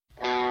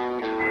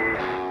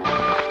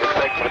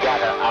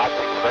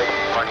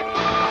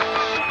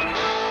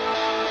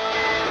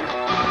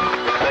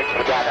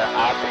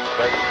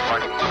Looks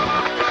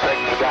like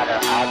you got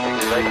an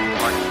object late this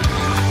morning.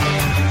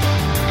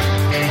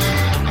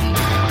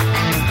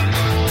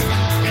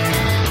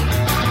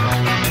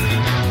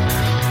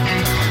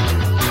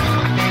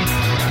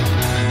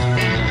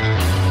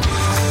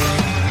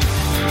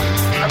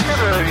 I've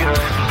got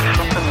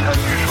something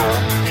unusual,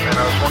 and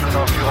I was wondering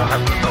if you all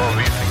happen to know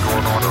of anything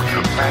going on.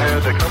 I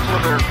had a couple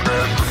of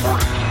aircraft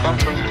reported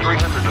something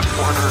 300 to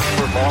 400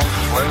 foot long,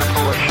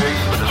 spherical shape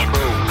with a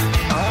strobe.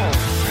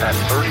 Oh. At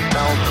 30,000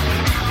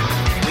 feet.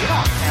 We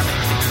don't have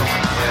anything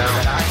going on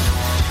that I know.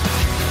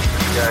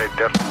 This guy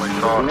definitely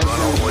saw it run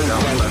all the way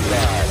down the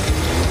side.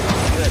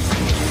 6,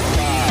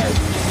 5,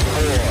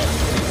 4,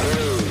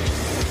 3,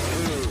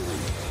 2,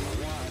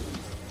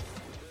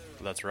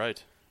 1. That's right.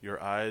 Your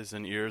eyes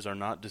and ears are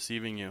not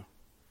deceiving you.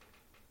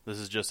 This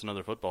is just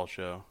another football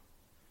show.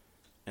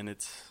 And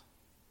it's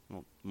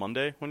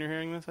Monday when you're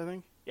hearing this, I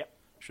think? Yep.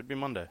 Should be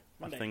Monday.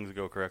 If things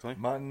go correctly.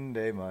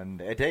 Monday.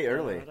 A day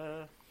early.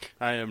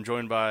 I am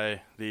joined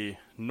by the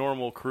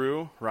normal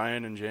crew,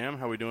 Ryan and Jam.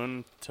 How we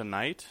doing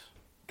tonight?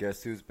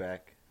 Guess who's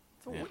back?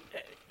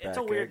 It's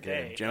a weird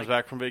again. day. Jam's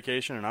back from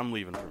vacation, and I'm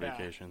leaving for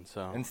vacation.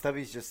 So And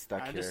Stubby's just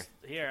stuck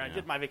here. I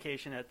did my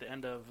vacation at the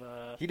end of...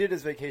 He did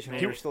his vacation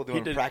when we were still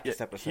doing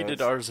practice episodes. He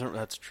did ours.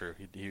 That's true.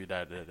 He did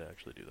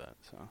actually do that.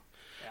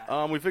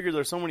 So we figured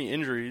there's so many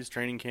injuries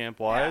training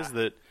camp wise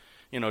that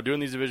doing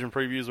these division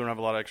previews, we don't have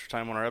a lot of extra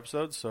time on our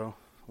episodes. So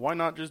why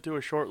not just do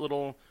a short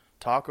little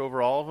talk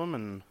over all of them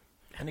and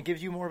it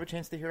gives you more of a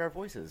chance to hear our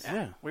voices.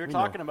 Yeah, we were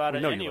talking about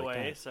it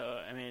anyway. Like so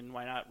I mean,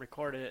 why not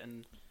record it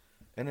and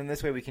then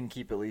this way we can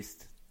keep at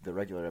least the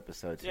regular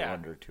episodes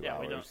under 2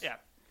 hours. We don't,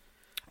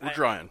 we're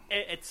trying.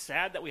 It's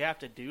sad that we have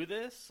to do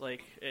this.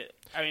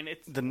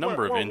 It's the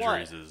number of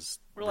injuries is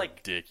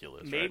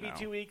ridiculous. Maybe right now.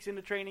 2 weeks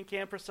into training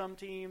camp for some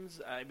teams.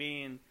 I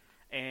mean,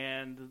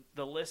 and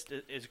the list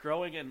is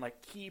growing, and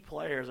key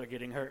players are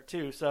getting hurt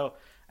too. So,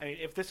 I mean,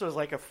 if this was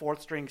a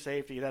fourth string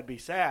safety, that'd be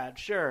sad,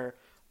 sure.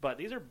 But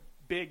these are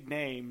big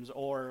names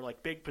or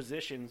big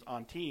positions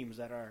on teams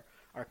that are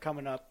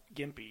coming up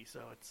gimpy.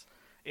 So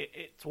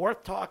it's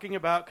worth talking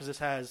about because this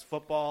has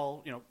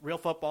football, real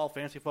football,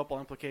 fantasy football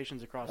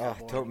implications across the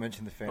board. Don't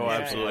mention the fantasy. Oh,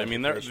 absolutely. I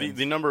mean,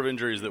 the number of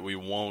injuries that we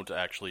won't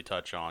actually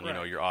touch on,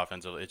 your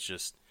offensive, it's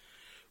just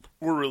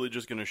we're really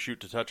just going to shoot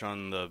to touch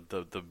on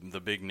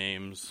the big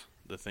names,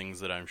 the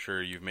things that I'm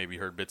sure you've maybe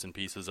heard bits and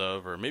pieces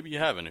of, or maybe you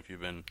haven't if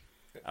you've been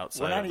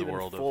outside of the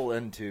world. We're not even full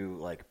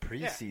into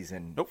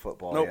preseason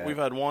football. Nope, yet. we've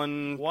had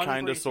one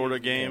kind of sort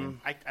of game.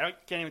 I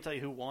can't even tell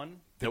you who won.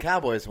 The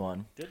Cowboys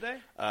won. Did they?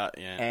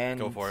 And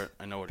go for it.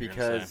 I know what you're going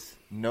to say. Because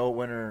no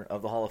winner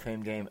of the Hall of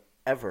Fame game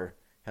ever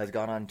has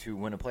gone on to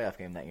win a playoff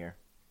game that year.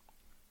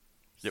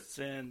 Yep.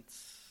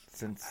 Since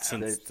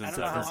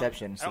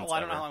inception. I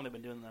don't know how long they've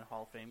been doing the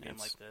Hall of Fame game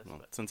like this.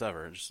 Since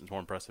ever. It's more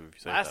impressive if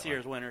you say it last that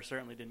year's way. winner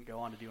certainly didn't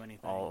go on to do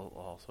anything.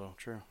 Also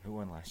true. Who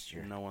won last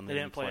year? No one. They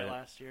didn't play it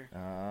last year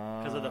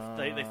because of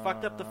they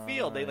fucked up the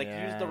field. They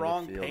used the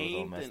wrong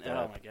paint and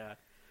oh my god.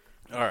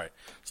 All right,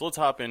 so let's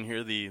hop in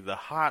here. The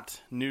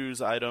hot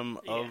news item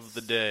of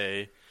the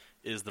day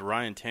is the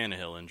Ryan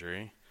Tannehill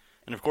injury,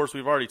 and of course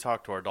we've already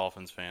talked to our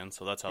Dolphins fans,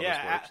 so that's how this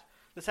works.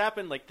 This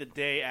happened the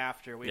day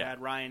after we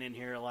had Ryan in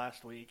here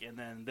last week, and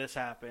then this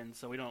happened,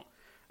 so we don't.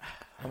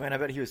 Oh man, I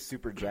bet he was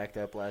super jacked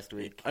up last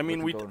week. I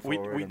mean,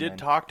 we did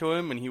talk to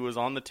him, and he was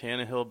on the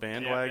Tannehill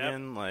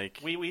bandwagon.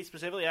 Yep. We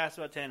specifically asked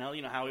about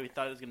Tannehill. How we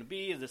thought it was going to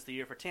be. Is this the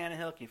year for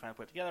Tannehill? Can you finally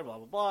put it together? Blah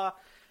blah blah.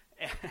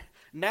 And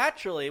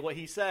naturally, what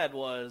he said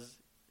was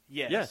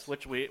yes,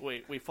 which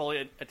we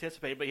fully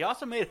anticipate. But he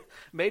also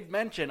made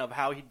mention of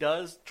how he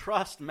does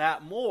trust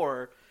Matt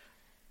Moore,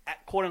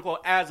 quote unquote,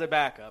 as a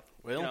backup.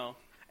 Well,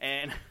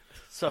 and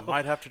so I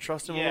might have to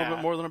trust him a little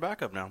bit more than a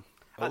backup now.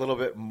 A little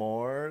bit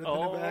more than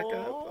a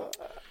backup?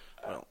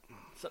 Well,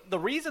 so the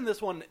reason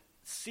this one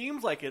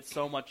seems like it's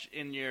so much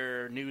in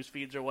your news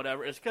feeds or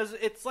whatever is because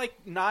it's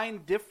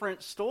 9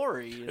 different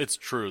stories. It's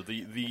true.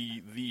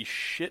 The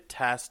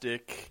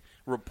shit-tastic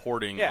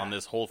reporting on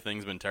this whole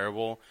thing's been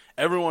terrible.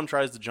 Everyone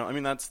tries to jump. I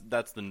mean, that's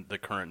the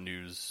current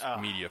news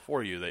media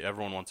for you.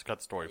 Everyone wants to cut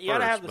the story first. You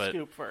gotta have the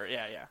scoop first.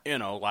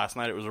 Last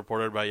night it was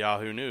reported by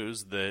Yahoo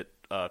News that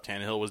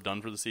Tannehill was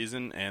done for the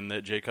season, and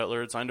that Jay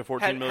Cutler had signed a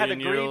 $14 million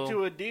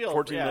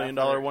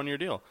 1-year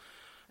deal.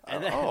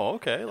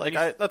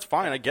 Okay. That's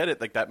fine. I get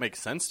it. That makes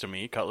sense to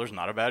me. Cutler's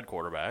not a bad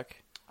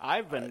quarterback.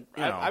 I've been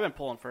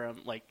pulling for him.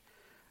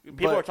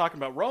 People were talking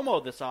about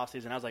Romo this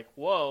offseason. I was like,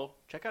 whoa,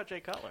 check out Jay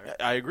Cutler.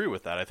 I agree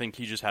with that. I think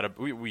he just had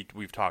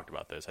we've talked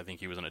about this. I think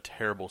he was in a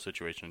terrible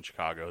situation in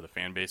Chicago. The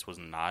fan base was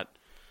did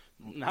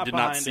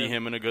not see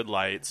him in a good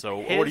light. So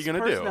what are you going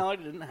to do? His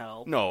personality didn't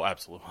help. No,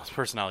 absolutely. His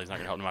personality is not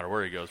going to help no matter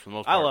where he goes for the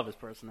most part. I love his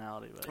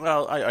personality. But...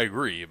 Well, I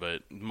agree,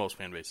 but most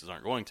fan bases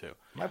aren't going to.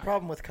 My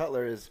problem with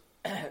Cutler is,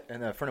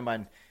 and a friend of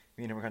mine,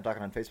 me and him were kind of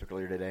talking on Facebook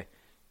earlier today,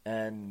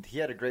 and he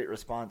had a great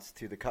response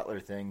to the Cutler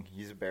thing.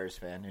 He's a Bears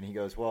fan, and he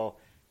goes, well,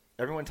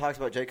 everyone talks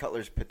about Jay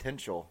Cutler's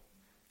potential,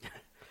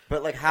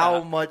 But like,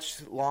 how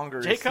much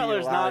longer? Jay is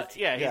Cutler's he allowed not.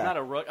 Yeah, he's not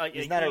a rookie.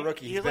 He's not a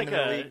rookie. He's been like in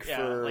the league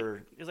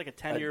for he's like a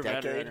 10-year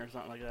veteran or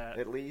something like that.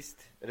 At least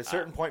at a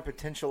certain point,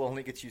 potential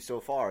only gets you so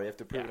far. You have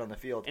to prove it on the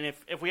field. And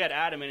if we had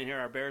Adam in here,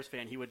 our Bears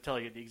fan, he would tell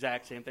you the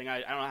exact same thing.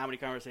 I don't know how many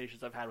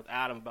conversations I've had with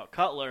Adam about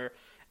Cutler,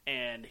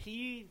 and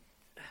he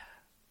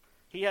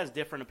has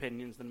different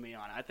opinions than me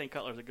on it. I think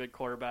Cutler's a good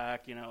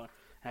quarterback.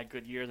 Had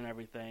good years and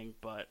everything,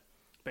 but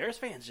Bears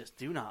fans just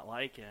do not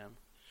like him.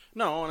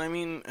 No, and I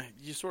mean,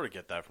 you sort of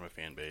get that from a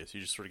fan base.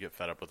 You just sort of get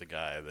fed up with a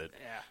guy that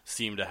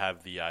seemed to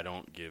have the I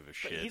don't give a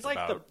shit he's like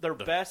about their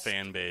the best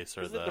fan base.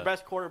 Or he's the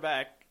best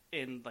quarterback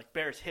in like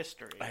Bears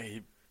history.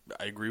 I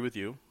agree with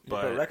you.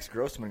 But Rex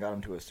Grossman got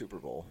him to a Super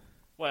Bowl.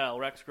 Well,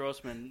 Rex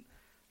Grossman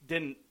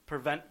didn't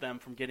prevent them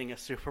from getting a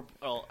Super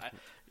Bowl.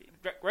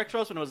 Rex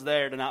Grossman was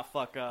there to not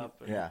fuck up.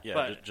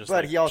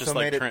 But he also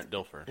made Trent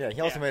Dilfer. Yeah, he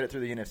also made it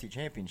through the NFC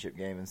Championship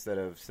game instead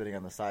of sitting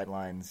on the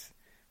sidelines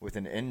with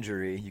an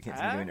injury. You can't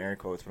see me doing air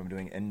quotes, but I'm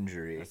doing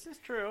injury. This is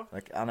true.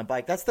 Like on a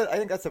bike. I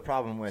think that's the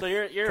problem with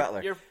Cutler.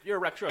 You're a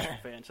Rex Grossman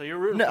fan, so you're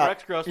rooting for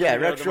Rex Grossman. Yeah, to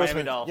go Rex to the Miami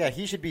Grossman. Dolphins. Yeah,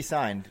 he should be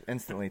signed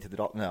instantly to the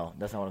Dolphins. No,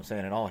 that's not what I'm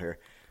saying at all here.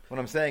 What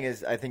I'm saying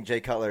is, I think Jay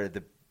Cutler,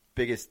 the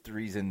biggest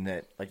reason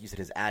that, like you said,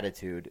 his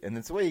attitude and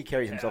it's the way he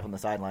carries himself on the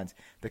sidelines,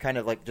 the kind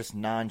of like just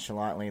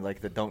nonchalantly, like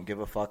the don't give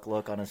a fuck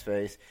look on his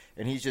face,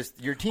 and he's just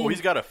your team. Oh,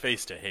 he's got a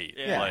face to hate.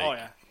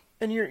 Yeah.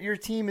 And your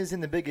team is in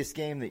the biggest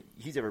game that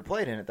he's ever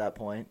played in at that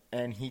point,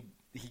 and he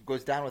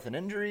goes down with an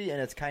injury,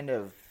 and it's kind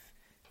of,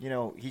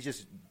 he's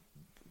just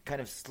kind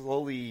of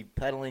slowly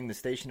pedaling the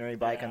stationary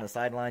bike on the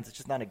sidelines. It's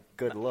just not a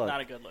good look. Not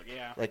a good look,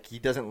 yeah. Like, he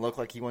doesn't look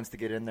like he wants to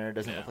get in there.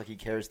 Doesn't look like he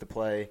cares to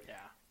play. Yeah.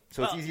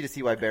 So it's easy to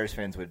see why Bears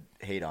fans would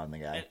hate on the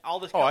guy. And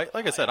all this. Like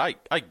I said, I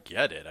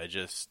get it.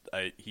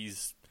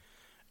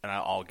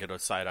 I'll get a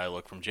side eye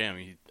look from Jam.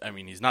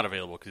 He's not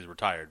available because he's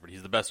retired, but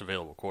he's the best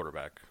available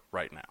quarterback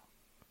right now.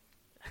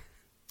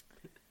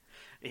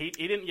 He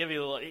didn't give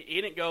you. He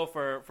didn't go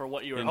for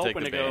what you were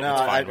hoping to go. No,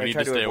 it's fine. We need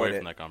to tried stay to away avoid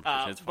from it. that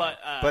conversation. It's fine.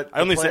 But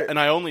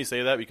I only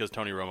say that because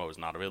Tony Romo is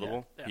not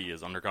available. Yeah. He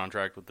is under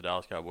contract with the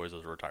Dallas Cowboys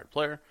as a retired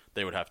player.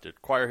 They would have to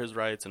acquire his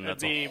rights, and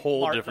that's a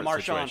whole different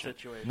situation.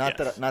 Not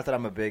that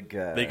I'm a big.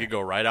 They could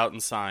go right out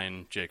and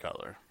sign Jay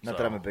Cutler. Not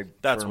that I'm a big.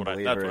 That's firm what I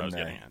believer was in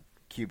getting at.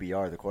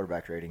 QBR, the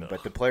quarterback rating,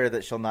 but the player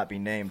that shall not be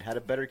named had a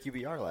better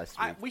QBR last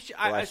week.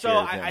 I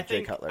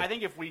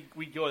think if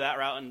we go that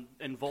route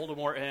and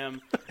Voldemort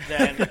him,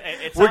 then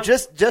we're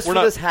just for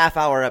this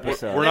half-hour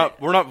episode. We're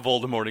not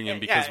Voldemorting him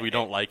because we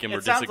don't like him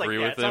or disagree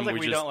with him.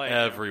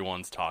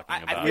 Everyone's talking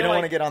about him. We don't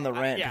want to get on the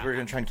rant because we're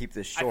going to try and keep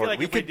this short. Like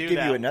we could give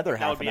you another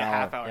half an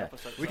hour.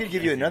 Episode, we could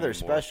give you another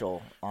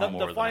special.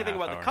 The funny thing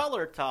about the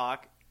color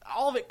talk,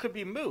 all of it could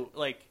be moot.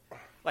 Like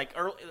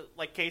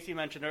Casey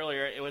mentioned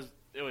earlier, it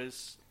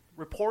was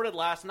reported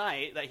last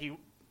night that he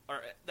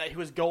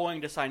was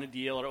going to sign a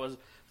deal, or it was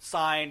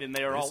signed, and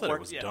they were all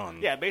working. Done.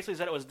 Yeah, basically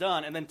said it was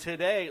done. And then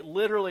today,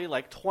 literally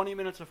like 20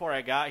 minutes before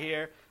I got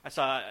here, I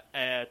saw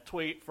a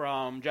tweet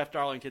from Jeff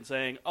Darlington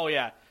saying, "Oh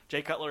yeah,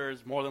 Jay Cutler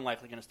is more than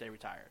likely going to stay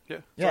retired." Yeah,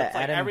 so it's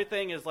like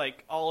everything is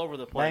like all over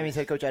the place. Miami's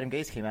head coach Adam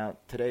Gase came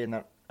out today in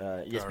that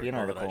ESPN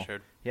article.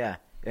 Yeah.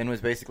 And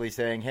was basically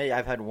saying, hey,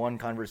 I've had one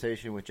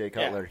conversation with Jay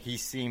Cutler. He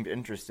seemed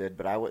interested,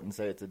 but I wouldn't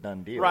say it's a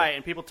done deal. Right,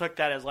 and people took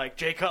that as like,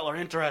 Jay Cutler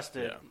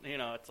interested.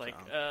 Yeah. It's like,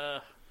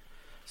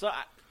 So,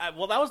 that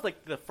was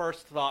like the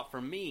first thought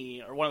for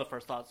me, or one of the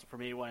first thoughts for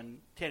me when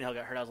Tannehill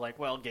got hurt. I was like,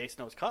 well, Gase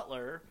knows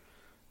Cutler.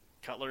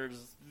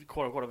 Cutler's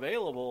quote-unquote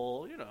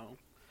available,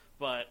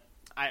 But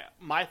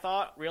my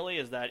thought really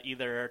is that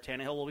either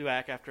Tannehill will be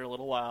back after a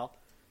little while,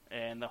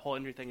 and the whole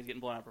injury thing is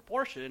getting blown out of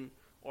proportion,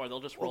 or they'll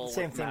just roll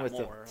same with thing Matt with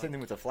Moore. Same thing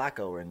with the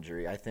Flacco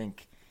injury. I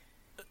think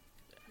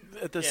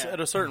at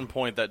a certain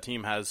point that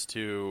team has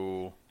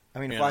to.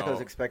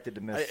 Flacco's expected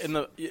to miss.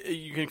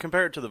 You can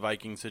compare it to the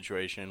Vikings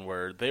situation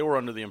where they were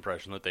under the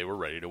impression that they were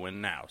ready to win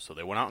now, so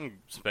they went out and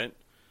spent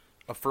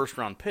a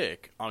first-round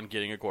pick on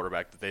getting a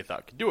quarterback that they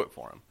thought could do it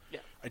for them. Yeah.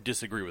 I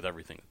disagree with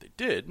everything that they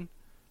did.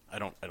 I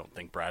don't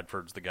think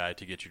Bradford's the guy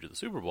to get you to the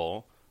Super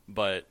Bowl,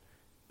 but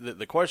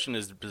the question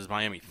is, does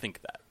Miami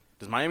think that?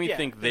 Does Miami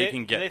think they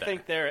can get there? They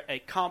think they're a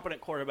competent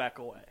quarterback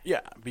away.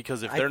 Yeah,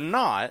 because if they're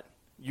not,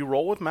 you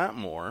roll with Matt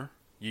Moore,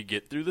 you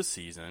get through the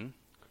season.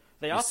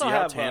 They you also see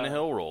have how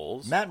Tannehill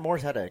rolls. Matt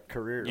Moore's had a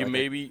career. You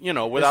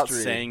without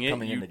saying it,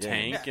 you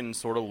tank and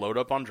sort of load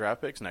up on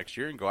draft picks next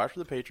year and go after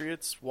the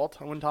Patriots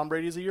when Tom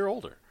Brady's a year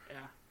older.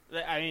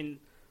 Yeah,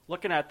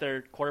 looking at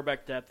their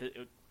quarterback depth, it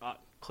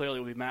clearly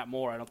would be Matt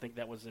Moore. I don't think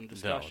that was in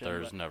discussion. No,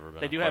 there's never been.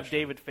 They do have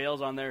David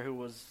Fales on there, who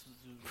was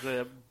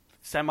the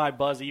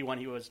semi-buzzy when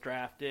he was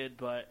drafted,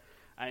 but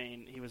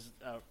he was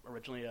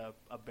originally a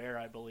Bear,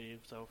 I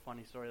believe. So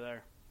funny story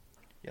there.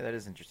 Yeah, that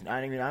is interesting.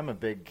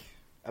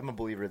 I'm a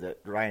believer that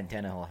Ryan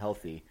Tannehill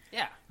healthy.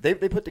 Yeah. They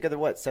put together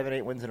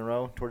 7-8 wins in a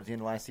row towards the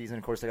end of last season.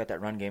 Of course, they got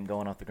that run game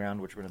going off the ground,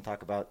 which we're going to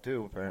talk about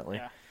too. Apparently.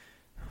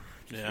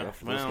 Yeah.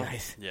 Those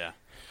guys. Yeah.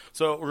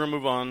 So we're gonna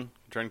move on.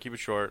 Trying to keep it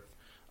short.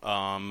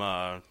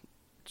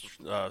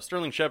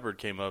 Sterling Shepard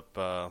came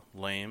up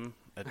lame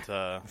At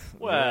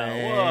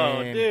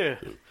Whoa,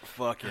 dude.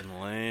 fucking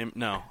lame.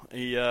 No,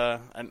 he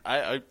and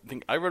I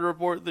think I read a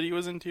report that he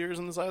was in tears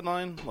on the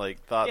sideline.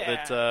 Like thought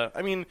Yeah. that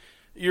I mean.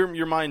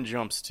 Your mind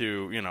jumps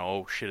to,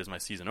 oh shit, is my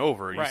season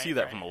over? You Right, see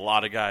that right. from a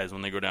lot of guys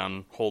when they go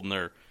down holding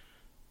their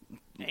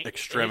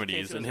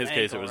extremities. In his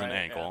case, it was an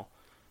right? ankle.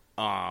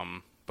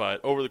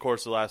 But over the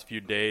course of the last few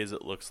days,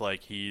 it looks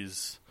like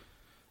he's,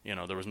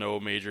 there was no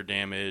major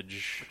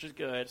damage. Which is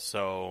good.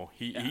 So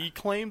he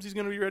claims he's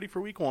going to be ready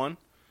for week 1.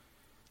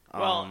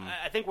 Well,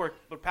 I think we're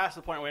past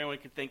the point where anyone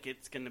could think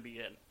it's going to be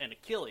an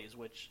Achilles,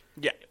 which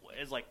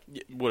is like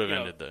would have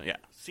ended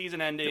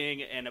season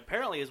ending, and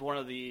apparently is one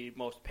of the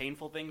most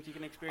painful things you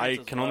can experience.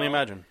 I can only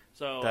imagine.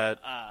 So that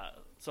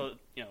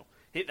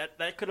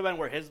that could have been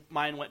where his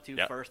mind went to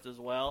Yeah. first as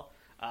well.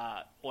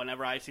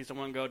 Whenever I see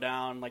someone go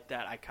down like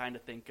that, I kind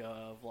of think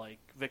of like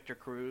Victor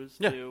Cruz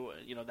too.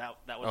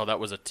 that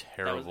was a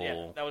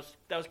terrible. That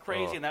was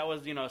crazy, and that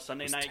was a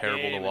Sunday It was night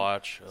terrible game, to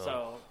watch.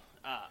 So.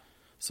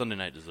 Sunday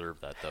night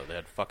deserved that, though. They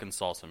had fucking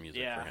salsa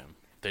music for him.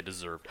 They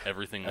deserved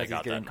everything they As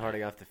got he's getting that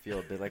Cardi off the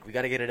field, they're like, we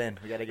got to get it in.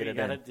 We got to get You it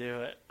gotta in.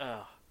 do it.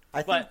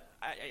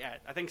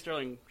 I think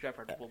Sterling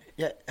Shepard will.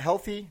 Yeah,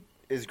 healthy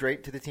is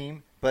great to the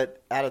team,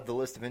 but out of the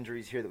list of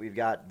injuries here that we've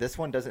got, this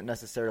one doesn't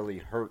necessarily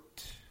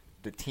hurt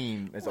the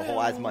team as a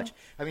whole as much.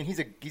 I mean, he's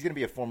going to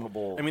be a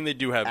formidable. I mean, they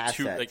do have asset,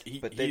 two. Like he's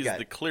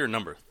the clear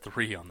number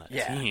 3 on that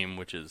team,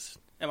 which is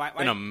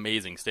an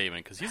amazing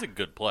statement because he's a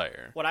good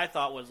player. What I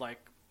thought was like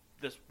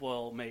this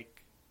will make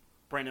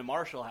Brandon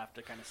Marshall have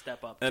to kind of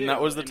step up. And too,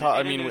 that was the talk.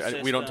 I mean,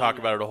 we don't talk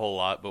system. about it a whole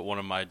lot, but one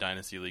of my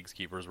Dynasty League's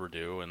keepers were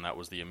due, and that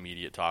was the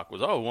immediate talk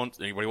was,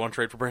 anybody want to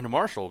trade for Brandon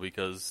Marshall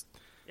because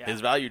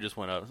his value just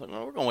went up. It's like,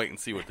 well, we're going to wait and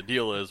see what the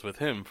deal is with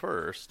him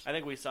first. I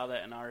think we saw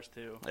that in ours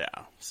too.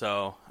 Yeah,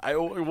 so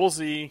we'll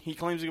see. He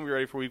claims he's going to be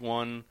ready for week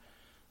 1.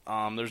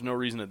 There's no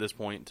reason at this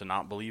point to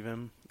not believe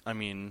him. I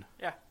mean,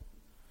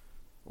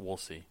 we'll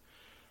see.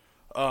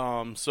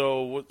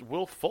 So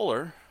Will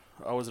Fuller.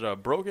 Was it a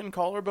broken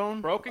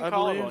collarbone? Broken I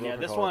collarbone. believe? Yeah,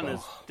 this one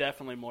is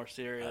definitely more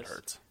serious. That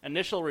hurts.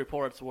 Initial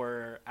reports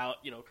were out.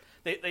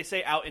 They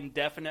say out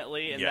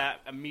indefinitely, and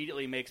that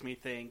immediately makes me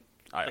think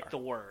like the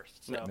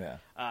worst. So,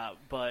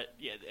 but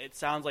it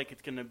sounds like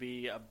it's going to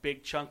be a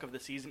big chunk of the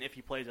season if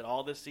he plays at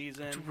all this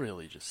season. It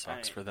really just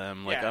sucks for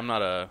them. Like I'm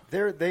not a.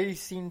 They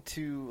seem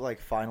to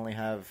finally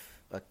have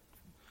a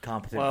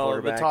competent well,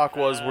 quarterback. the talk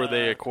was were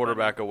they a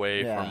quarterback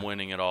away from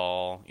winning it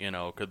all?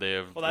 Could they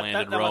have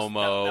landed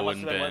Romo that must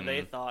and have been been? what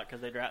they thought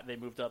because they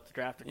moved up to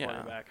draft a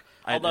quarterback.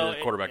 Although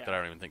quarterback that I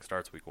don't even think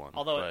starts week 1.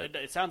 Although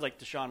it sounds like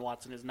Deshaun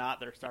Watson is not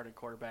their starting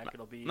quarterback.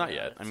 It'll be not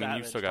yet. I mean, Savage,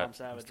 you've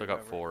still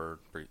got 4,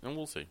 and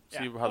we'll see.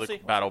 How the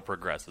battle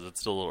progresses. It's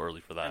still a little early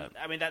for that. And,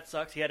 I mean, that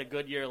sucks. He had a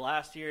good year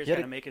last year. He's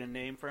kind of making a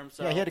name for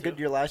himself. Yeah, he had a good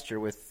year last year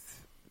with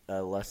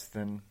less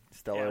than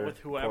stellar with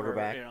whoever,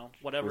 quarterback.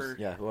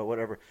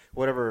 Whatever.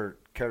 Whatever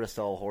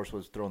carousel horse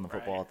was throwing the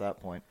football at that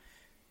point.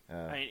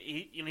 I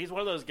mean, he's one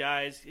of those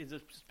guys. He's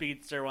a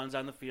speedster, runs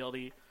on the field.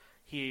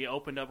 He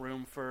opened up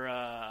room for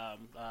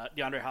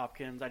DeAndre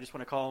Hopkins. I just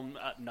want to call him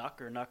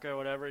Nuck or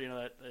whatever.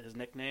 That his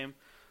nickname.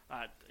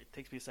 It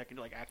takes me a second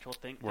to actually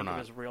think of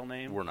his real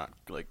name. We're not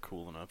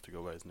cool enough to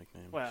go by his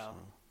nickname. Well,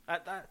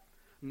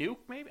 Nuke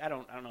maybe. I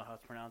don't know how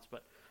it's pronounced,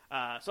 but.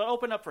 So it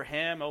opened up for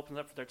him, opens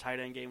up for their tight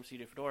end game,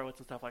 C.J. Fedorowicz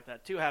and stuff like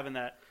that, too, having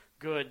that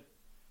good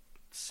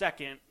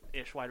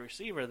second-ish wide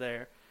receiver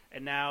there.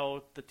 And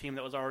now the team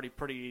that was already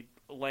pretty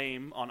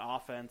lame on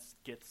offense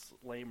gets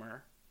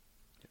lamer.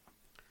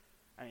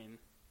 I mean,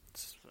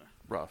 it's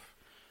rough.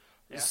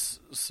 Yeah.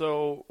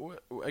 So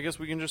I guess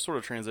we can just sort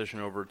of transition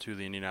over to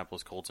the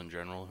Indianapolis Colts in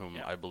general, whom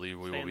I believe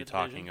we will be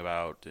talking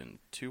about in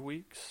 2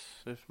 weeks,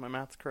 if my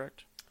math's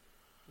correct.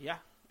 Yeah.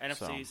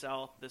 NFC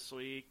South this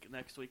week.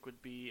 Next week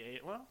would be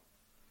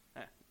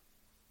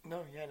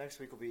next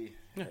week will be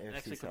AFC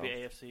next week South. will be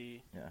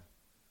AFC. Yeah.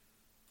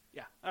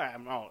 Yeah. All right.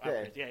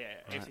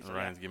 AFC South.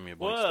 Ryan's giving me a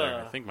blank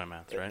stare. I think my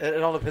math's right.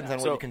 It all depends on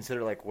what you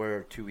consider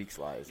where 2 weeks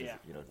lies. Yeah.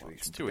 2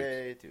 weeks. It's 2 weeks.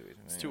 Today, 2 weeks.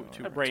 It's two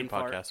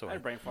podcasts away.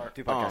 Brain fart.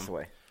 2 podcasts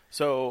away.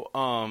 So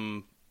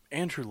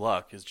Andrew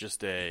Luck is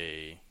just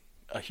a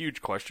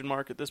huge question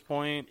mark at this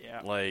point.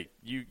 Yeah. Like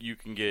you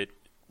can get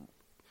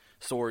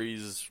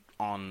stories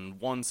on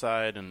one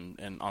side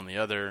and on the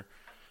other.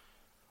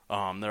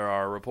 There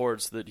are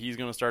reports that he's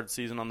going to start the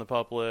season on the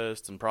PUP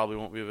list and probably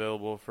won't be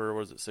available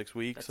for 6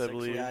 weeks, I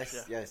believe.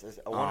 Yes.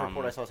 One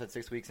report I saw said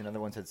 6 weeks,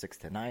 another one said 6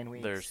 to 9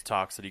 weeks. There's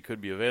talks that he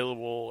could be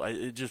available.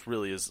 It just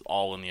really is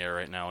all in the air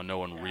right now, and no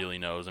one really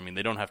knows. I mean,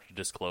 they don't have to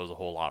disclose a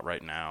whole lot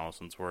right now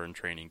since we're in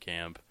training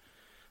camp.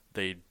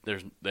 They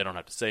don't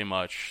have to say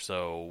much,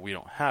 so we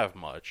don't have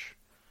much.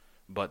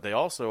 But they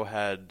also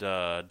had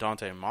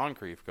Dante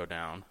Moncrief go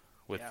down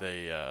with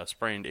a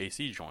sprained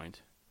AC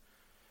joint.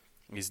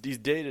 He's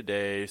day to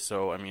day,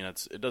 so I mean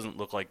it doesn't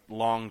look like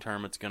long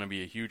term it's going to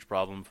be a huge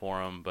problem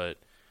for him. But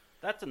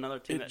That's another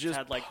team It that's just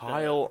had like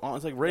pile on.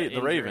 It's like the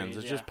injuries, Ravens.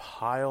 It's yeah. just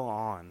pile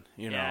on.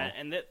 You know. Yeah,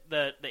 and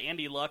the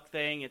Andy Luck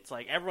thing, it's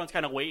like everyone's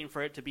kind of waiting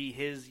for it to be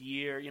his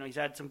year. You know, he's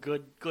had some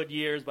good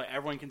years, but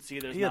everyone can see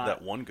there's He not. had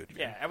that one good year.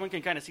 Yeah, everyone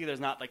can kind of see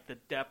there's not like the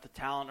depth of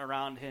talent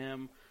around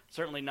him.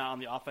 Certainly not on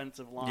the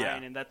offensive line, Yeah.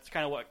 and that's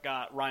kind of what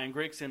got Ryan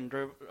Grigson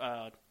driven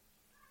out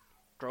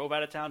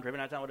of town,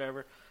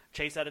 whatever.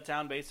 Chased out of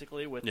town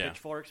basically with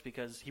pitchforks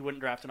because he wouldn't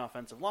draft an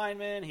offensive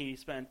lineman. He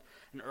spent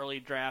an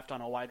early draft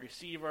on a wide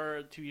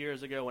receiver 2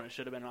 years ago when it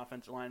should have been an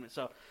offensive lineman.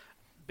 So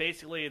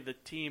basically the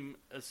team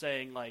is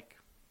saying like,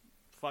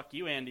 fuck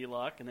you, Andy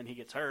Luck, and then he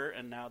gets hurt,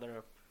 and now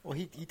they're... Well,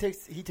 he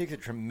takes a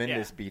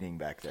tremendous beating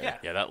back there. Yeah.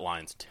 Yeah, that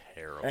line's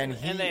terrible. And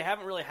they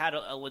haven't really had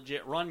a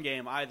legit run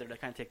game either to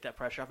kind of take that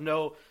pressure off.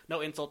 No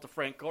insult to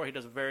Frank Gore. He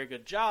does a very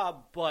good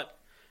job, but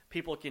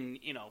people can,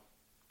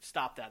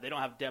 stop that. They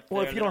don't have depth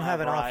Well, there. if you They don't have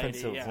an variety.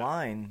 offensive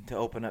line to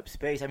open up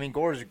space, I mean,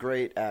 Gore's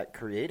great at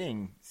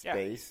creating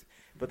space,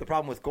 but the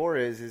problem with Gore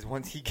is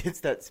once he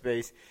gets that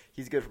space,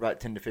 he's good for about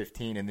 10 to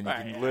 15, and then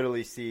you can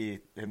literally see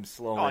him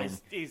slowing. Oh,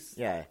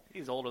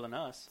 he's older than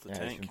us. He's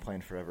been playing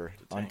forever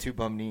on two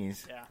bum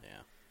knees. Yeah.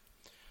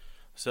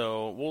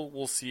 So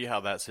we'll see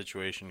how that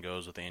situation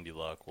goes with Andy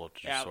Luck. We'll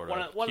just sort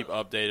of keep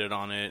updated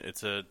on it.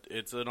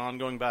 It's an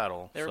ongoing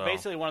battle. They were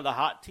basically one of the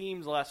hot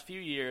teams the last few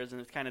years, and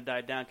it's kind of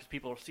died down because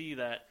people see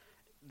that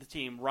the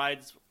team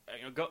rides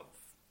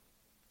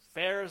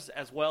fares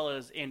as well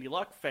as Andy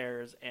Luck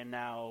fares, and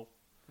now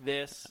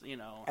this.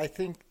 I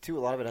think too a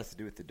lot of it has to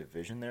do with the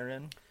division they're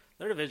in.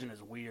 Their division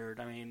is weird.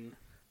 I mean,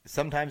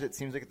 sometimes it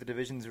seems like the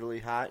division's really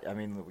hot. I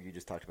mean, you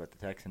just talked about the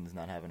Texans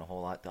not having a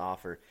whole lot to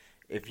offer.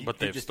 But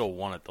they've still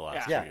won it the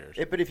last 2 years.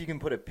 But if you can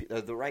put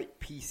the right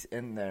piece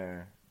in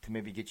there to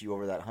maybe get you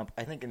over that hump,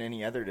 I think in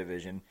any other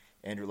division,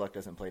 Andrew Luck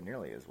doesn't play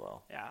nearly as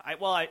well.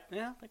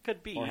 It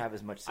could be. Or have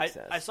as much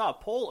success. I saw a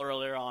poll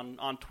earlier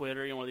on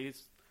Twitter, one of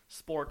these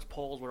sports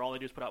polls where all they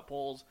do is put out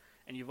polls,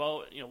 and you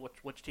vote,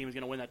 which team is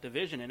going to win that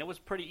division, and it was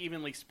pretty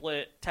evenly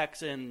split.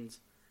 Texans,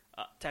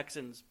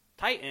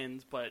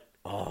 Titans, but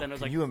then it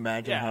was can you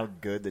imagine how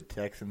good the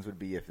Texans would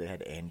be if they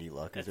had Andy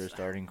Luck as their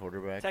starting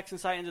quarterback?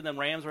 Texans, Titans, and then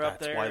Rams were up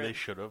there. That's why they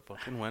should have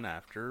fucking went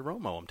after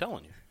Romo. I'm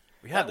telling you,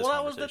 we had this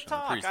conversation. That was the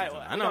talk. In the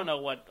preseason. I don't know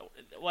what.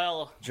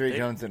 Well, Jerry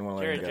Jones didn't want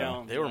to let him go.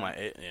 Jones, they were my.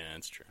 Yeah,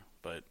 it's true,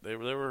 but they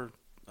were.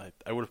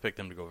 I would have picked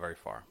them to go very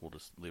far. We'll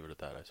just leave it at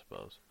that, I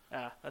suppose.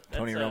 Yeah,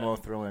 Tony Romo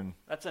throwing.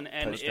 That's an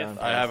end. If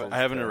I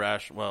have an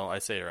irrational. Well, I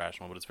say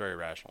irrational, but it's very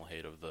rational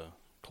hate of the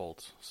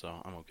Colts.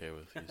 So I'm okay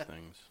with these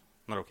things.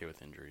 I'm not okay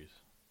with injuries,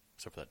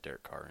 except for that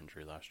Derek Carr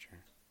injury last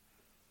year.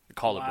 I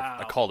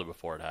called it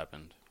before it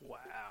happened. Wow,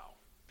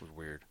 it was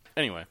weird.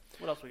 Anyway,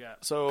 what else we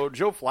got? So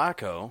Joe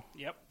Flacco.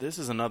 Yep. This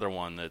is another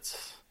one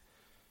that's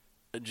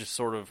just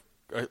sort of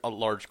a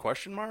large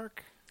question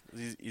mark.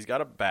 He's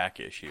got a back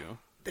issue.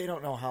 They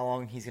don't know how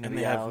long he's going to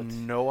be out. out. And they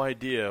have no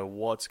idea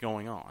what's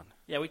going on.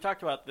 Yeah, we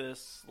talked about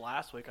this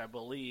last week, I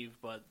believe,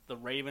 but the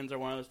Ravens are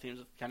one of those teams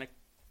that's kind of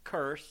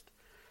cursed,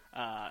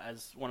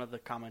 as one of the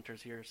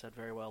commenters here said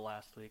very well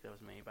last week. That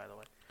was me, by the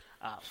way.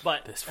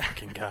 But this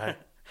fucking guy.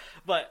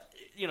 But,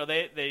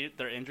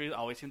 their injuries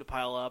always seem to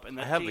pile up.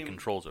 And I have the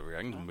controls over here.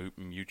 I can just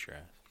mute your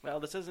ass. Well,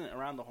 this isn't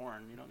around the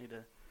horn. You don't need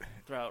to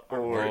throw out.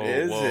 Or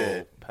is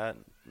it? Pat,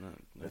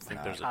 I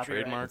think there's a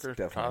Copyright. trademarker. It's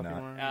definitely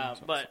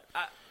not. But,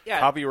 yeah.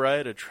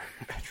 Copyright,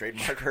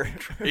 trademarker.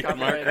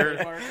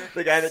 Trademarker.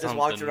 The guy that just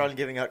walks around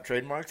giving out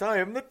trademarks. I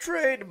am the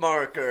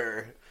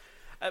trademarker.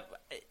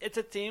 It's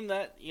a team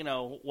that,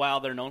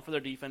 while they're known for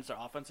their defense, their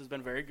offense has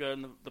been very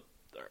good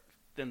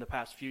in the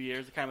past few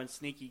years. They've kind of been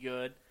sneaky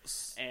good.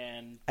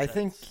 And I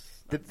think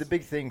the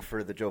big thing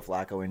for the Joe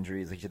Flacco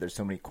injury is like there's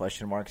so many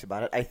question marks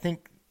about it. I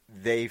think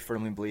they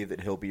firmly believe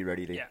that he'll be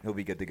ready he'll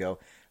be good to go.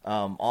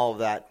 All of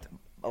that.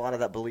 A lot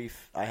of that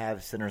belief I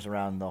have centers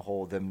around the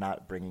whole them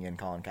not bringing in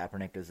Colin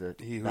Kaepernick as a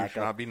he who backup. should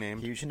not be named.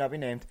 He who should not be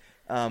named.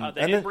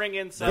 They did bring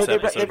in some.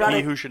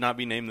 He who should not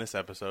be named this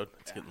episode.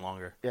 It's getting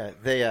longer. Yeah,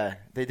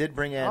 they did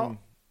bring in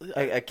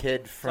a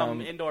kid from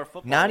some indoor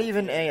football. Not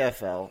even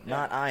AFL,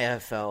 not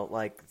IFL,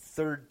 like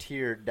third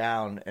tier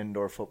down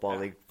indoor football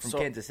league from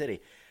Kansas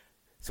City.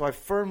 So I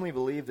firmly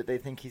believe that they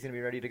think he's going to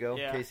be ready to go.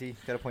 Yeah. Casey,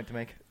 got a point to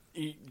make?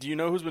 Do you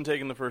know who's been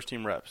taking the first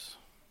team reps?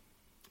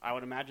 I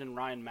would imagine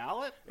Ryan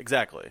Mallett.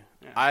 Exactly.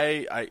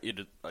 Yeah.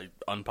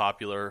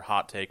 Unpopular,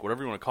 hot take,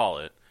 whatever you want to call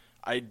it.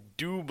 I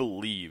do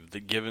believe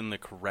that given the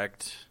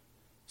correct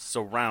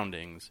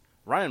surroundings,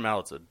 Ryan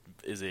Mallett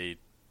is a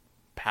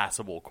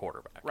passable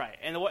quarterback. Right,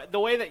 and the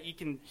way that you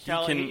can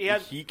tell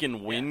he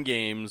can win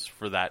games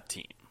for that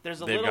team.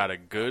 They've got a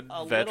good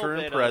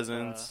veteran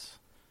presence.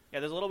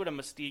 There's a little bit of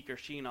mystique or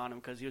sheen on him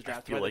because he was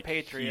drafted by the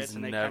Patriots,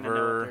 and they kind of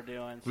know what they're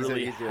doing.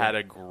 Really had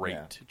a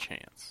great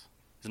chance.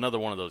 He's another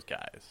one of those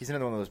guys. He's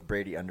another one of those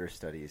Brady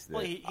understudies.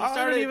 That he I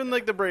started don't even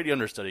like the Brady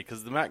understudy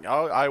because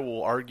I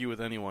will argue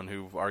with anyone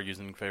who argues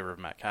in favor of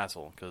Matt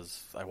Castle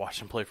because I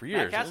watched him play for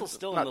years. Matt Castle's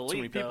still in the league. Too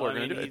many people are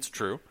going to do it. It's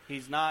true.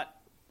 He's not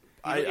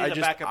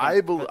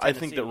I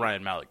think that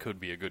Ryan Mallett could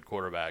be a good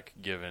quarterback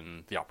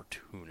given the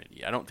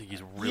opportunity. I don't think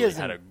he's really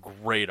had a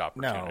great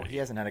opportunity. No, he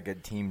hasn't had a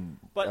good team.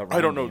 But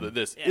I don't know that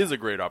this is a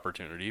great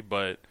opportunity,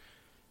 but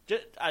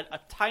just a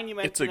tiny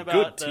mention it's a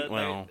about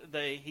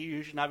good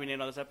he should not be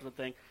named on this episode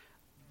thing.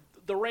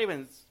 The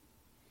Ravens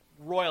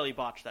royally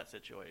botched that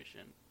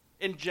situation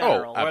in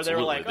general, where they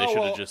were like, they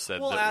should have just said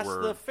we'll that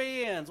ask the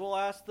fans, we'll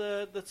ask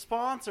the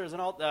sponsors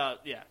and all.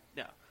 Yeah.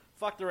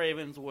 Fuck the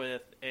Ravens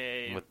with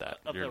the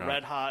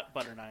red hot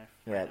butter knife.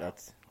 Yeah,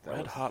 that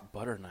red hot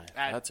butter knife.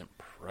 That's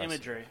impressive.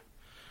 Imagery.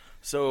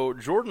 So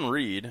Jordan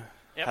Reed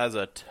has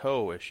a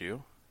toe issue.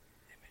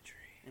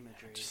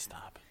 Imagery. Just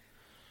stop.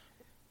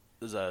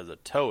 There's a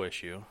toe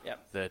issue.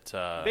 Yep.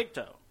 That big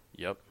toe.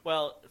 Yep.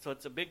 Well, so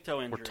it's a big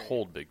toe injury. We're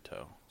told big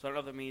toe. So I don't know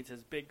if that means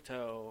his big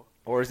toe.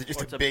 Or is it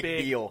just a big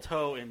deal?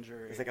 Toe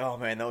injury. It's like, oh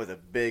man, that was a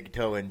big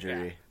toe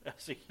injury. Yeah,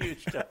 that's a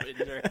huge toe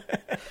injury.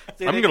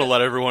 I'm going to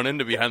let everyone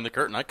into behind the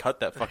curtain. I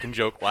cut that fucking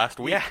joke last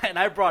week. Yeah, and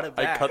I brought it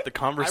back. I cut the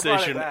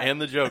conversation and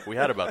the joke we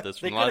had about this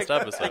from last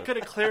episode. They could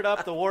have cleared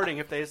up the wording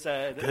if they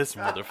said this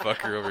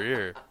motherfucker over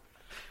here.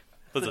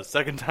 That's the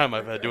second time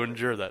I've had to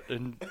endure that.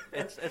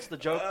 It's the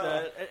joke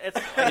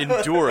that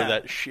endure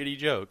that shitty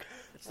joke.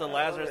 It's the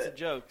Lazarus of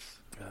jokes.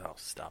 Oh,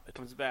 stop it.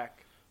 Comes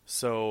back.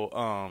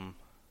 So,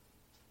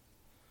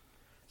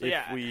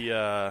 if we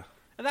and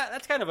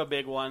that's kind of a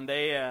big one.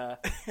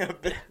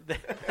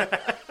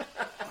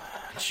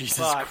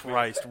 Jesus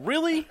Christ, man.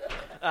 Really?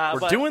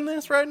 We're doing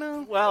this right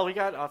now? Well, we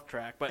got off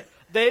track, but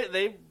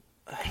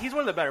he's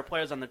one of the better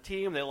players on the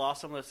team. They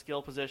lost some of the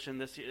skill position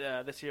this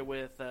year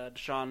with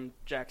Deshaun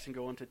Jackson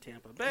going to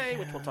Tampa Bay,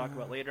 which we'll talk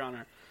about later on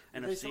our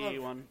NFC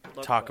one.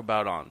 Talk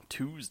about on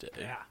Tuesday.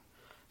 Yeah.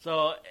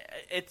 So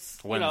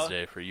it's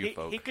Wednesday for you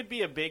folks. He could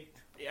be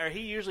he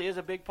usually is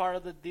a big part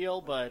of the deal,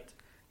 but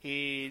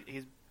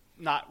he's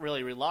not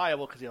really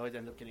reliable because he always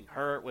ends up getting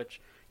hurt,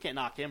 which can't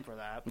knock him for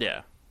that. But,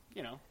 yeah.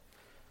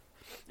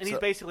 And he's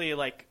basically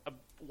like a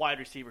wide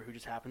receiver who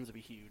just happens to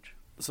be huge.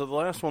 So the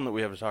last one that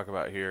we have to talk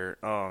about here,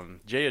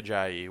 Jay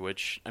Ajayi,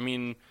 which, I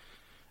mean,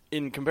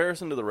 in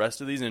comparison to the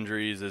rest of these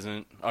injuries,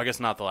 I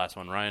guess not the last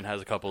one. Ryan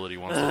has a couple that he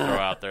wants to throw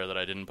out there that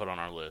I didn't put on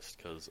our list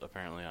because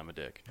apparently I'm a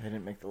dick. I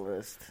didn't make the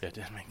list. Yeah, I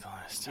didn't make the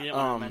list. You didn't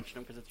want to mention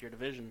them because it's your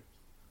division.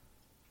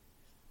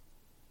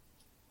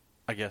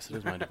 I guess it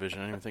is my division.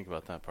 I didn't even think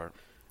about that part.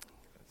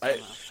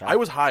 I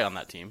was high on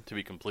that team, to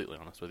be completely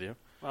honest with you.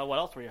 Well, what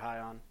else were you high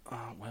on?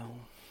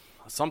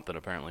 Something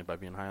apparently by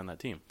being high on that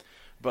team.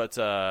 But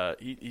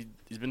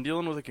he's been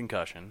dealing with a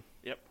concussion.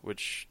 Yep.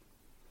 Which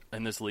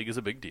in this league is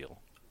a big deal.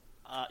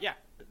 Yeah.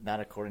 Not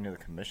according to the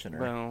commissioner.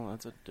 Well,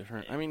 that's a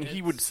different. I mean,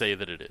 he would say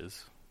that it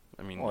is.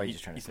 I mean,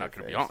 he's not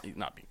going to be on.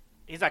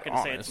 He's not going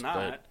to say it's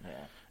not.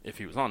 If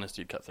he was honest,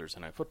 he'd cut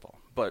Thursday Night Football.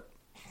 But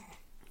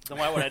then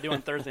why would I do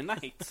on Thursday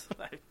nights?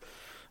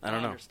 I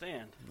don't know.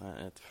 Understand.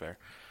 That's fair.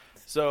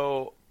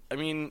 So, I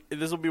mean,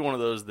 this will be one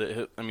of those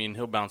that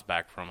he'll bounce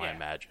back from. I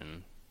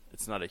imagine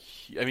it's not it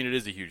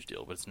is a huge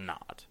deal, but it's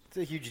not. It's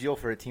a huge deal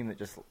for a team that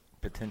just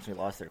potentially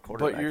lost their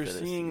quarterback. But you're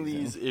seeing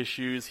these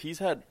issues. He's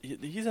had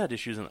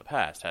issues in the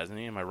past, hasn't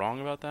he? Am I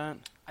wrong about that?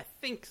 I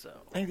think so.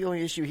 I think the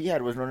only issue he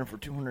had was running for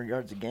 200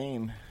 yards a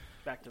game.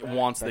 Back to back.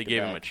 Once they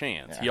gave him a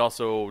chance. Yeah. He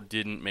also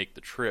didn't make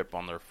the trip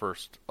on their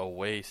first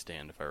away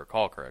stand, if I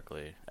recall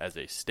correctly, as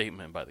a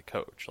statement by the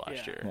coach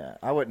last year. Yeah,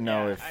 I wouldn't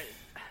know if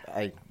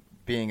I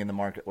being in the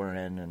market we're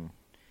in and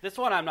this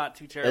one I'm not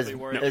too terribly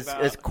worried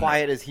about. As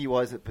quiet as he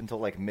was up until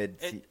like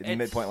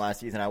midpoint last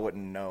season, I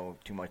wouldn't know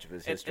too much of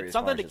his history. It's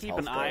something to keep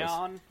an eye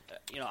on.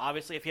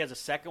 Obviously, if he has a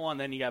second one,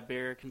 then you got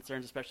bigger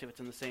concerns, especially if it's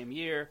in the same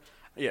year.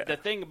 Yeah. The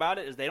thing about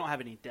it is they don't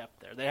have any depth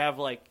there. They have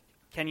like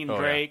Kenyon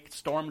Drake,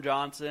 Storm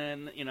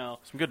Johnson.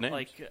 Some good names.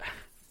 Like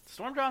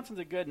Storm Johnson's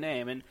a good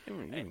name, and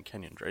even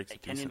Kenyon Drake's a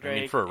decent. I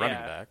mean, for a running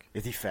back.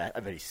 Is he fat? I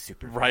bet he's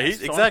super fat.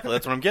 Right? Exactly.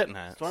 That's what I'm getting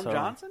at. Storm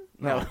Johnson?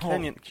 No,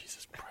 Kenyon.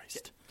 Jesus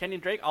Christ. Kenyon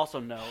Drake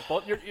also no.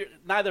 Both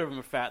neither of them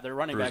are fat. They're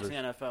running backs in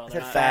the NFL. They're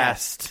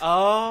fast.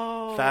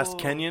 Oh, fast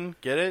Kenyon.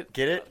 Get it?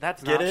 Get it?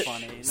 That's Get not it?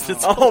 funny.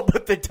 No.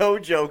 But the toe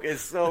joke is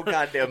so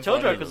goddamn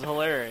toe funny. joke is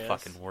hilarious.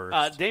 Fucking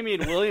worst.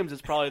 Damian Williams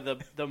is probably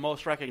the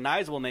most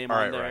recognizable name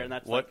on there, and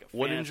that's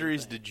what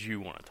injuries did you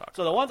want to talk about?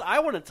 So the ones I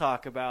want to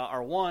talk about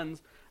are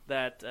ones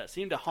that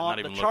seem to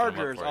haunt the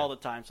Chargers all the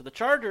time. So the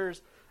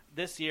Chargers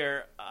this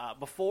year,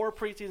 before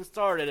preseason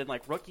started and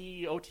like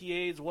rookie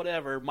OTAs,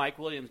 whatever, Mike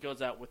Williams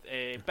goes out with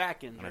a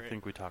back injury. And I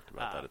think we talked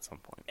about that at some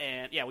point.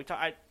 And yeah, we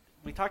talked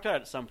about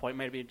it at some point,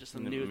 maybe just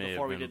in the news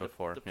before we did the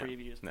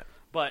previews. Yeah.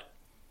 But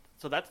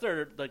so that's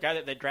the guy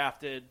that they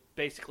drafted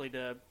basically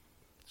to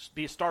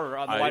be a starter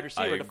on the wide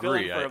receiver. I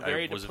agree. To fill in for a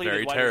very I was depleted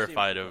very wide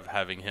terrified receiver. of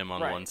having him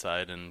on one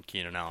side and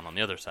Keenan Allen on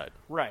the other side.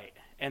 Right,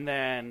 and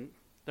then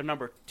the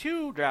number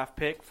 2 draft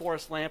pick,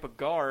 Forrest Lamp, a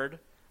guard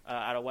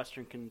out of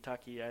Western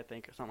Kentucky, I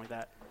think, or something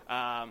like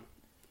that.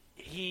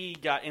 He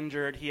got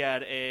injured. He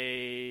had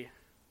I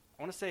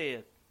want to say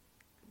a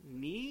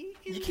knee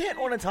injury? You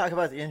can't want to talk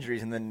about the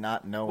injuries and then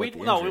not know what the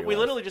injury was. We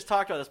literally just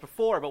talked about this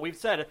before, but we've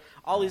said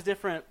all these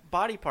different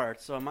body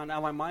parts, so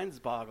now my mind's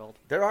boggled.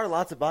 There are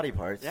lots of body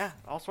parts. Yeah,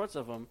 all sorts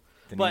of them.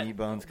 The knee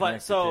bone's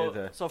connected so to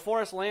the... so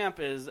Forrest Lamp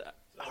is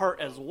hurt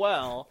as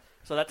well.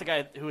 So that's a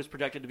guy who is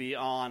projected to be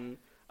on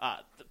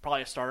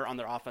probably a starter on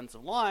their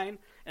offensive line.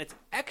 And it's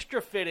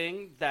extra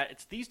fitting that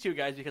it's these two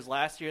guys because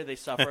last year they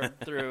suffered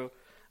through.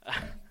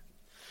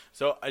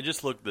 So I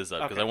just looked this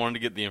up because I wanted to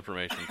get the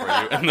information for you.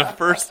 And the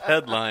first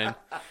headline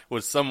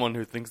was someone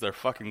who thinks they're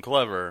fucking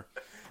clever,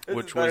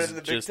 which was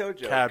just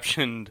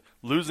captioned,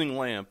 "Losing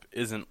Lamp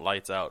isn't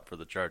lights out for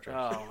the Chargers."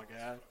 Oh, my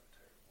God.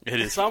 It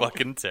is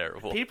fucking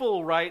terrible.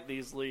 People write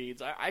these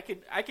leads. I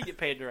could get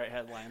paid to write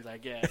headlines, I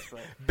guess.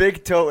 But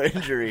big toe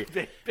injury.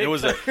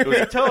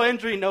 Big toe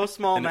injury, no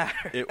small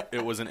matter.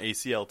 It was an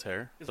ACL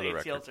tear. It was an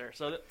ACL tear.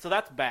 So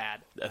that's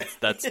bad.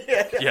 That's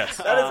yes.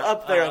 That is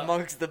up there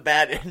amongst the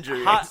bad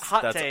injuries.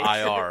 Hot that's takes.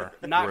 IR.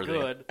 Not worthy.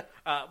 good.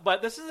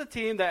 But this is a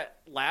team that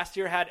last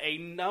year had a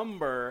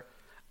number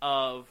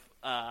of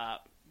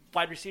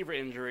wide receiver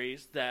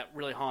injuries that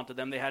really haunted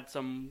them. They had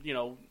some,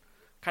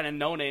 kind of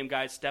no-name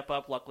guys step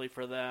up, luckily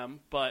for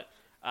them. But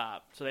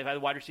so they've had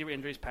wide receiver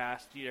injuries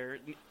past year.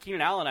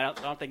 Keenan Allen, I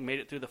don't think, made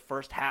it through the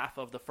first half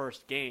of the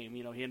first game.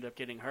 He ended up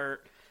getting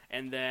hurt.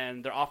 And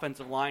then their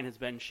offensive line has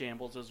been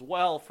shambles as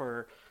well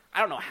for I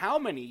don't know how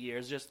many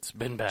years. It's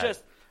been bad.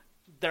 Just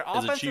their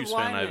As offensive a Chiefs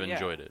linemen, fan, I've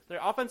enjoyed it. Their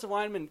offensive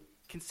linemen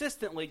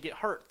consistently get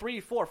hurt. 3,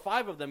 4,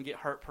 5 of them get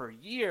hurt per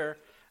year.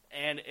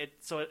 And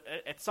it's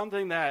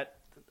something that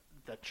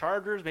the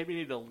Chargers maybe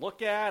need to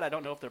look at. I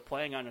don't know if they're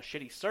playing on a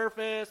shitty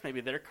surface.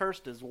 Maybe they're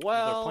cursed as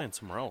well. They're playing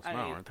somewhere else now,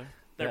 aren't they?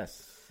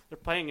 Yes. They're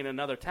playing in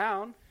another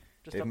town,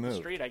 just They've up moved. the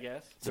street, I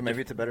guess. So maybe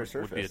it's a better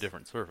surface. Would be a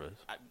different surface.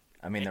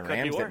 I mean, the It could be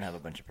Rams didn't worse. have a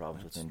bunch of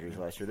problems with injuries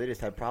last year. They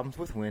just had problems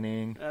with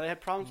winning. They had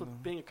problems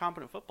with being a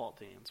competent football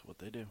team. That's what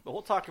they do. But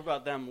we'll talk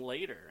about them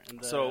later.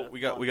 So we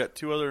got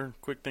two other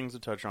quick things to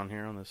touch on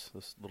here on this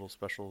little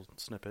special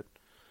snippet.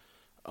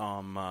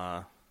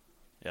 That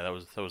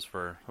was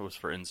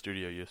for in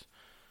studio use.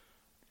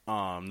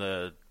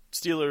 The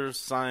Steelers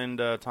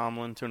signed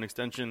Tomlin to an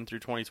extension through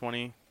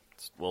 2020.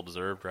 It's well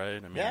deserved, right? I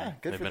mean, Yeah,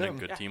 good they've for been them. a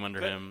good team under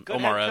him. Good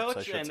Omar head Epps, coach,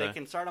 I should and say. they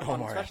can start him on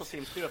Omar special Epps.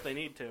 teams too if they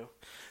need to.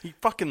 He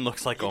fucking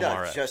looks like He Omar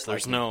does, Epps. just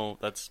There's like no.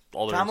 That's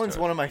all there is Tomlin's to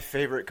it. one of my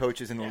favorite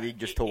coaches in the league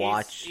just to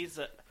watch. He's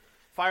a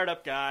fired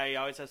up guy. He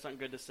always has something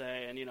good to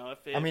say. And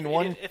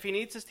if he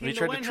needs his team He to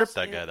tried to win, trip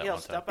he'll- that guy that he'll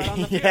one time. step out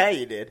on the field. Yeah,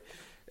 he did.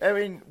 I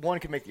mean, one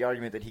could make the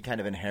argument that he kind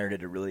of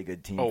inherited a really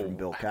good team Oh, from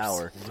Bill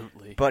Cowher.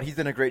 absolutely. But he's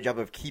done a great job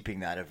of keeping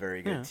that a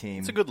very good Yeah, team.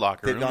 it's a good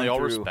locker They've room. gone They all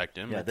through- respect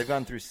him. Yeah, It's- they've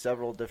gone through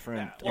several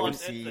different Well,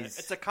 OCs.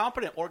 it's a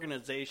competent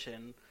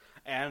organization,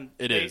 and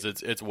It is.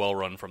 It's well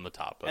run from the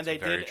top. That's and they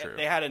very did. true.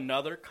 They had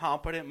another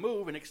competent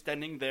move in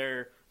extending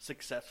their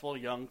successful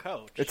young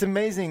coach. It's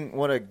amazing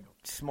what a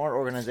smart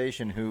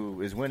organization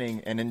who is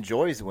winning and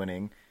enjoys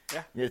winning.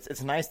 Yeah.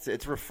 It's nice.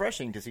 It's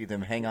refreshing to see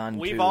them hang on.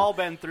 We've to, all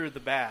been through the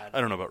bad. I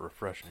don't know about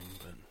refreshing,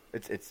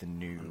 but It's a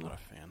new. I'm not a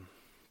fan.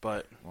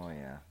 But Well,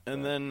 yeah.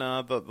 and then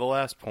the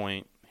last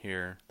point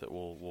here that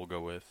we'll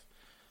go with.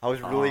 I was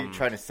really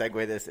trying to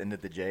segue this into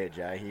the Jay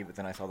Ajayi, but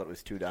then I saw that it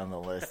was 2 down the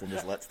list and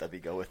just let Stubby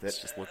go with it.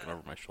 Just looking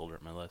over my shoulder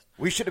at my list.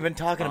 We should have been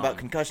talking about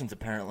concussions,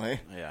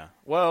 apparently. Yeah.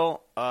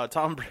 Well,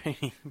 Tom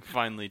Brady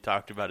finally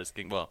talked about his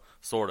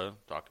sort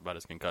of talked about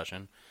his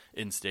concussion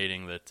in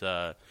stating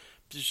that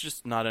it's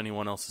just not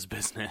anyone else's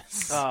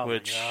business. Oh,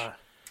 which my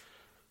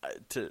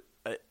God.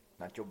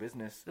 Not your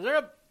business. Is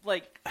there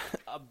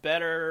a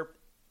better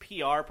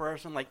PR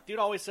person? Like, dude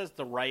always says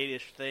the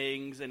rightish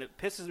things, and it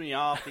pisses me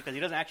off because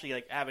he doesn't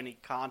actually have any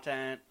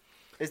content.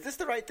 Is this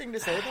the right thing to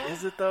say, though?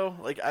 Is it though?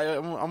 Like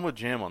I'm with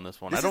Jam on this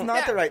one. This I don't. is not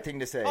Yeah. the right thing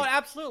to say. Oh, it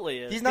absolutely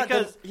is. He's not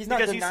because he's not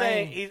because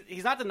denying- he's saying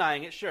he's not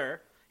denying it.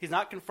 Sure, he's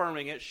not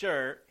confirming it.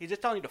 Sure, he's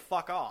just telling you to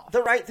fuck off.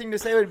 The right thing to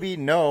say would be,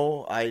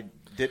 no, I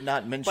did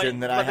not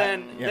mention that I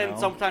had. then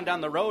sometime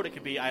down the road it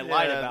could be I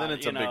lied about it. Then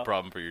it's a big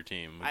problem for your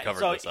team. We covered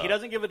so this up. he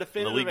doesn't give a The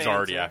definitive league's answer.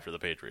 already after the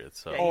Patriots.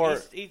 So. Yeah, Or-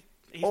 he's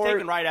or-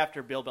 taken right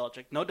after Bill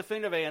Belichick. No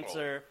definitive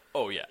answer.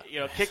 Oh yeah.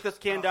 Kick this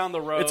can down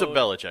the road. It's a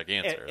Belichick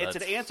answer. It's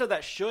an answer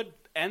that should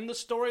end the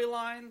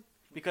storyline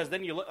because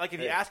then you look like if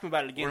you ask him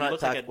about it again, he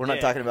looks like a we're not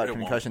dick. talking about It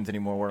won't. concussions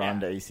anymore. We're Yeah. on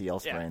to ACL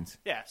sprains.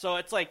 Yeah, so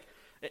it's like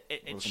it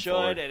Looking should.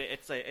 forward. And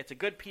it's a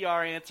good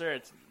PR answer.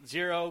 It's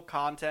zero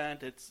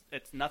content. It's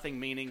nothing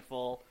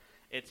meaningful.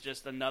 It's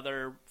just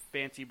another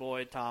fancy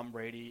boy Tom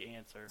Brady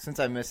answer. Since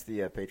I missed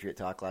the Patriot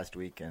Talk last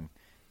week, and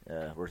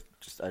I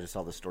just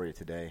saw the story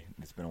today.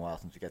 It's been a while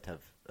since we got to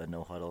have a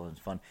no huddle, and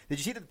it's fun. Did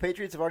you see that the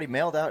Patriots have already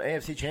mailed out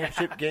AFC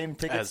Championship game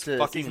tickets As to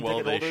fucking season well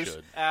ticket they holders?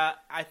 should.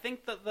 I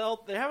think that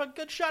they have a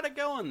good shot at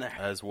going there.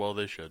 As well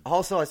they should.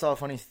 Also, I saw a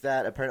funny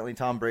stat. Apparently,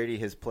 Tom Brady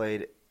has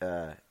played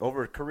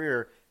over a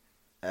career,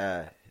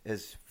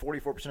 has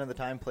 44% of the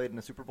time played in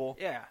the Super Bowl.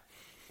 Yeah.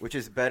 which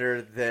is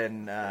better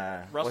than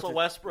Russell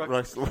Westbrook.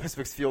 Russell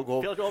Westbrook's field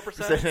goal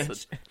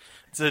percentage.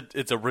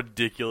 It's a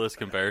ridiculous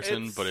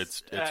comparison, but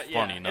it's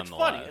funny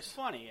nonetheless. It's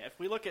funny. If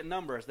we look at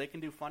numbers, they can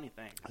do funny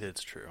things.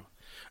 It's true.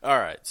 All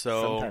right,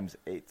 so sometimes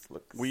 8s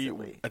look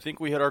silly. I think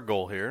we hit our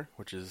goal here,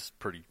 which is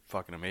pretty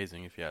fucking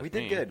amazing. If you ask me,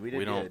 we did good.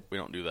 We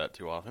don't do that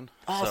too often.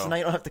 Oh, so now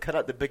you don't have to cut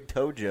out the big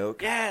toe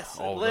joke. Yes,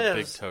 the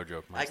big toe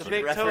joke. The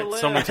big toe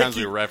lives. So many times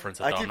we reference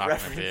it, though, I'm not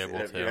going to be able to.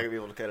 You're not going to be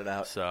able to cut it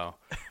out. So,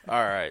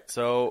 all right.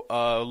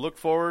 So, look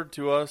forward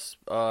to us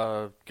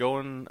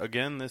going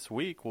again this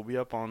week. We'll be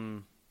up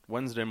on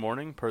Wednesday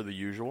morning, per the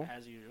usual.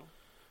 As usual.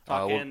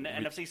 Talking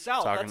NFC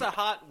South. That's a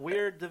hot,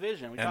 weird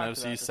division.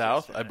 NFC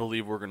South. I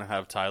believe we're going to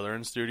have Tyler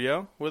in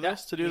studio with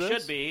us to do this. He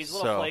should be. He's a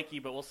little flaky,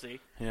 but we'll see.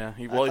 Yeah.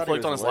 He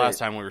flaked on us last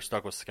time we were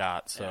stuck with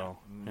Scott. So,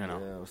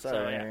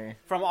 sorry.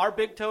 From our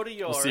big toe to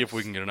yours. We'll see if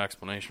we can get an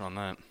explanation on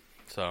that.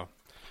 So,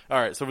 all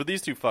right. So, for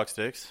these two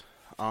fucksticks.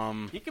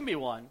 He can be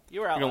one. You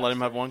were out. You're going to let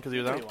him have one because he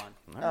was out?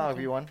 Oh, I'll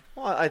be one.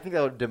 Well, I think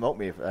that would demote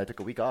me if I took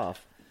a week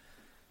off.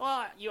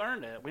 Well, you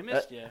earned it. We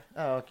missed you.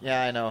 Oh,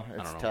 yeah, I know.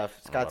 It's tough.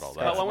 Scott's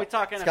but when we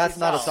talk NFC Scott's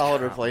not South, a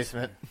solid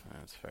replacement.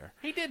 That's fair.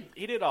 He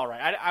did all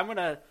right. I'm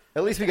gonna.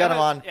 At least we got him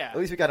on. Yeah. At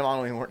least we got him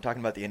on when we weren't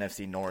talking about the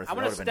NFC North. I'm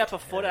gonna step a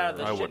foot out of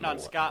the shitting on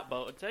Scott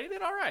boat and say he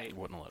did all right.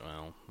 Wouldn't let him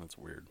out. That's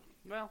weird.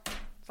 Well,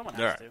 someone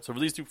has to. So for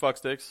these two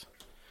fucksticks,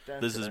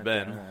 this has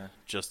been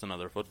just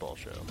another football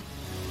show.